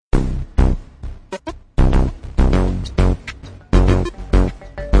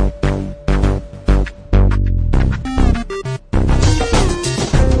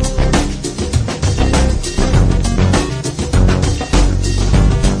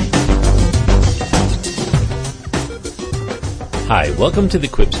Hi, welcome to the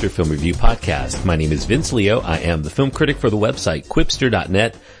Quipster Film Review Podcast. My name is Vince Leo. I am the film critic for the website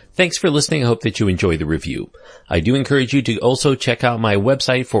Quipster.net. Thanks for listening. I hope that you enjoy the review. I do encourage you to also check out my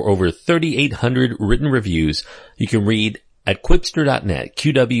website for over 3,800 written reviews. You can read at Quipster.net,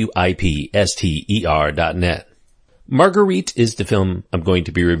 Quipster.net. Marguerite is the film I'm going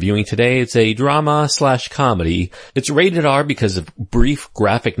to be reviewing today. It's a drama/comedy. It's rated R because of brief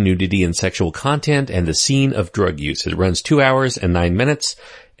graphic nudity and sexual content and the scene of drug use. It runs 2 hours and 9 minutes,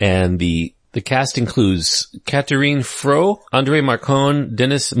 and the cast includes Catherine Fro, Andre Marcon,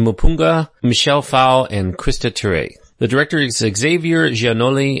 Dennis Mupunga, Michelle Pfau, and Krista Ture. The director is Xavier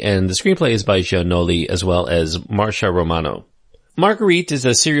Giannoli, and the screenplay is by Giannoli as well as Marcia Romano. Marguerite is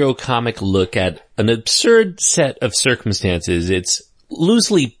a serial-comic look at an absurd set of circumstances. It's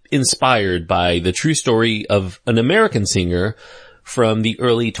loosely inspired by the true story of an American singer from the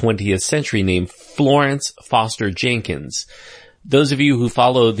early 20th century named Florence Foster Jenkins. Those of you who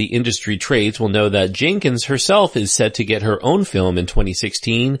follow the industry trades will know that Jenkins herself is set to get her own film in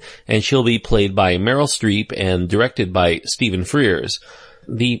 2016, and she'll be played by Meryl Streep and directed by Stephen Frears.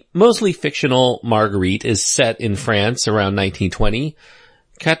 The mostly fictional Marguerite is set in France around 1920.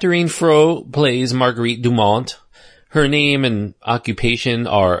 Catherine Fro plays Marguerite Dumont. Her name and occupation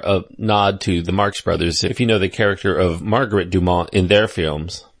are a nod to the Marx Brothers, if you know the character of Margaret Dumont in their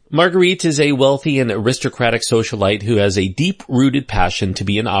films. Marguerite is a wealthy and aristocratic socialite who has a deep-rooted passion to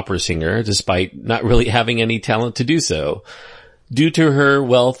be an opera singer, despite not really having any talent to do so. Due to her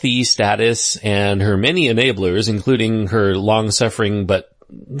wealthy status and her many enablers, including her long-suffering but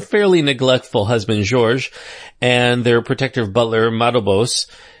fairly neglectful husband Georges and their protective butler Madobos,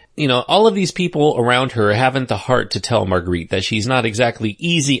 all of these people around her haven't the heart to tell Marguerite that she's not exactly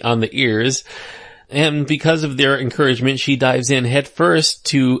easy on the ears. And because of their encouragement, she dives in headfirst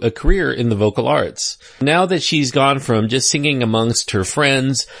to a career in the vocal arts. Now that she's gone from just singing amongst her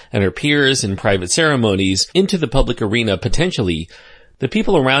friends and her peers in private ceremonies into the public arena potentially, the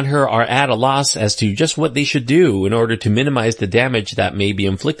people around her are at a loss as to just what they should do in order to minimize the damage that may be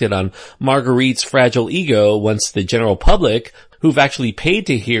inflicted on Marguerite's fragile ego once the general public, who've actually paid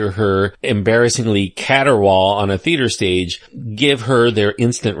to hear her embarrassingly caterwaul on a theater stage, give her their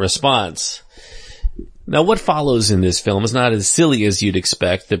instant response. Now, what follows in this film is not as silly as you'd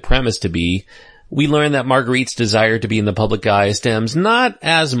expect the premise to be. We learn that Marguerite's desire to be in the public eye stems not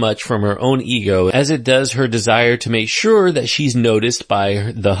as much from her own ego as it does her desire to make sure that she's noticed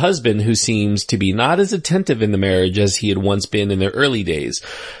by the husband, who seems to be not as attentive in the marriage as he had once been in their early days.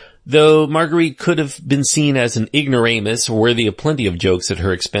 Though Marguerite could have been seen as an ignoramus worthy of plenty of jokes at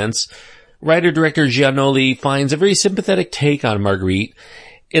her expense, writer-director Giannoli finds a very sympathetic take on Marguerite.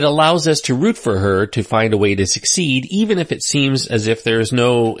 It allows us to root for her to find a way to succeed, even if it seems as if there's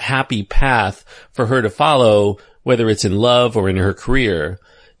no happy path for her to follow, whether it's in love or in her career.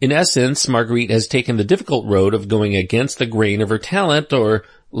 In essence, Marguerite has taken the difficult road of going against the grain of her talent, or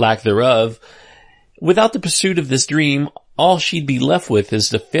lack thereof. Without the pursuit of this dream, all she'd be left with is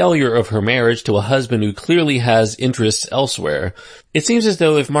the failure of her marriage to a husband who clearly has interests elsewhere. It seems as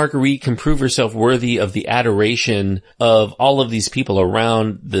though if Marguerite can prove herself worthy of the adoration of all of these people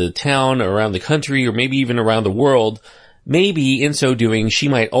around the town, around the country, or maybe even around the world, maybe in so doing she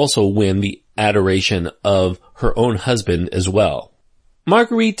might also win the adoration of her own husband as well.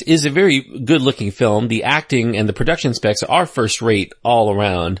 Marguerite is a very good-looking film. The acting and the production specs are first-rate all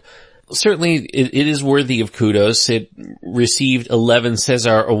around. Certainly, it is worthy of kudos. It received 11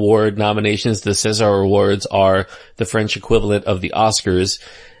 César Award nominations. The César Awards are the French equivalent of the Oscars.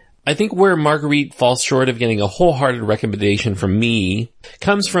 I think where Marguerite falls short of getting a wholehearted recommendation from me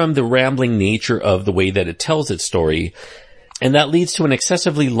comes from the rambling nature of the way that it tells its story, and that leads to an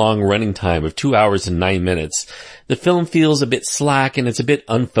excessively long running time of 2 hours and 9 minutes. The film feels a bit slack and it's a bit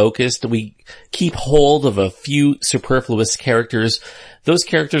unfocused. We keep hold of a few superfluous characters. Those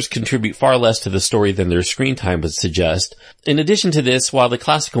characters contribute far less to the story than their screen time would suggest. In addition to this, while the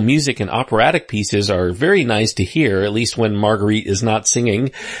classical music and operatic pieces are very nice to hear, at least when Marguerite is not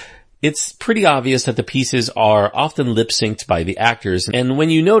singing, it's pretty obvious that the pieces are often lip-synced by the actors, and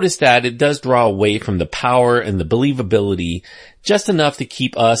when you notice that, it does draw away from the power and the believability, just enough to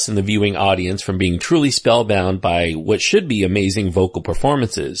keep us and the viewing audience from being truly spellbound by what should be amazing vocal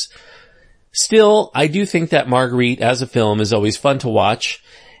performances. Still, I do think that Marguerite as a film is always fun to watch,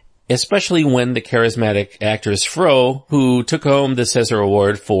 especially when the charismatic actress Fro, who took home the César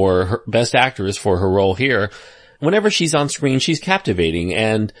Award for her Best Actress for her role here, whenever she's on screen, she's captivating,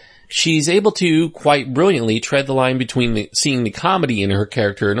 and she's able to quite brilliantly tread the line between seeing the comedy in her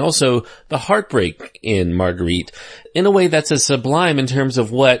character and also the heartbreak in Marguerite in a way that's as sublime in terms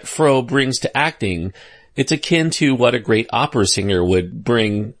of what Fro brings to acting. It's akin to what a great opera singer would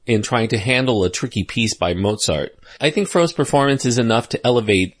bring in trying to handle a tricky piece by Mozart. I think Fro's performance is enough to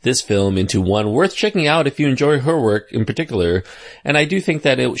elevate this film into one worth checking out if you enjoy her work in particular, and I do think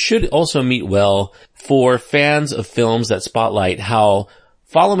that it should also meet well for fans of films that spotlight how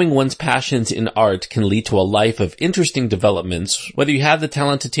following one's passions in art can lead to a life of interesting developments. Whether you have the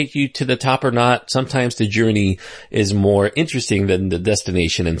talent to take you to the top or not, sometimes the journey is more interesting than the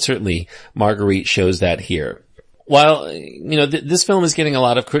destination, and certainly Marguerite shows that here. While, this film is getting a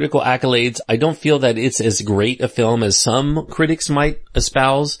lot of critical accolades, I don't feel that it's as great a film as some critics might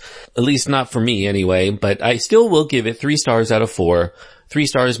espouse, at least not for me anyway, but I still will give it 3 stars out of 4. 3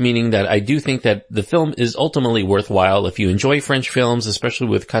 stars meaning that I do think that the film is ultimately worthwhile if you enjoy French films, especially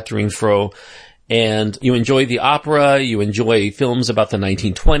with Catherine Fro, and you enjoy the opera, you enjoy films about the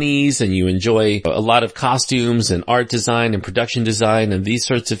 1920s, and you enjoy a lot of costumes and art design and production design and these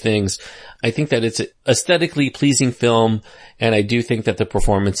sorts of things. I think that it's an aesthetically pleasing film, and I do think that the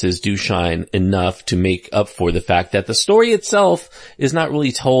performances do shine enough to make up for the fact that the story itself is not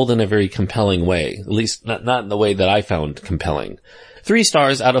really told in a very compelling way, at least not in the way that I found compelling. 3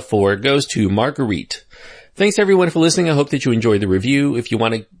 stars out of 4 goes to Marguerite. Thanks everyone for listening. I hope that you enjoyed the review. If you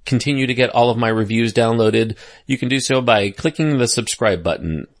want to continue to get all of my reviews downloaded, you can do so by clicking the subscribe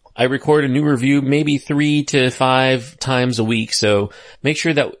button. I record a new review maybe 3 to 5 times a week, so make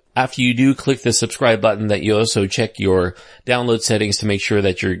sure that after you do click the subscribe button that you also check your download settings to make sure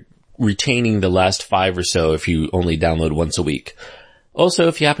that you're retaining the last 5 or so if you only download once a week. Also,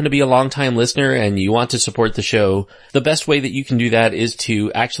 if you happen to be a long-time listener and you want to support the show, the best way that you can do that is to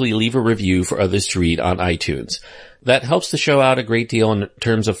actually leave a review for others to read on iTunes. That helps the show out a great deal in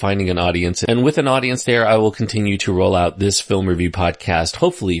terms of finding an audience, and with an audience there, I will continue to roll out this film review podcast,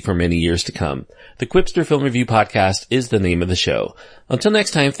 hopefully for many years to come. The Quipster Film Review Podcast is the name of the show. Until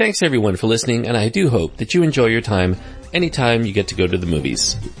next time, thanks everyone for listening, and I do hope that you enjoy your time anytime you get to go to the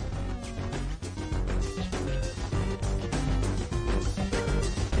movies.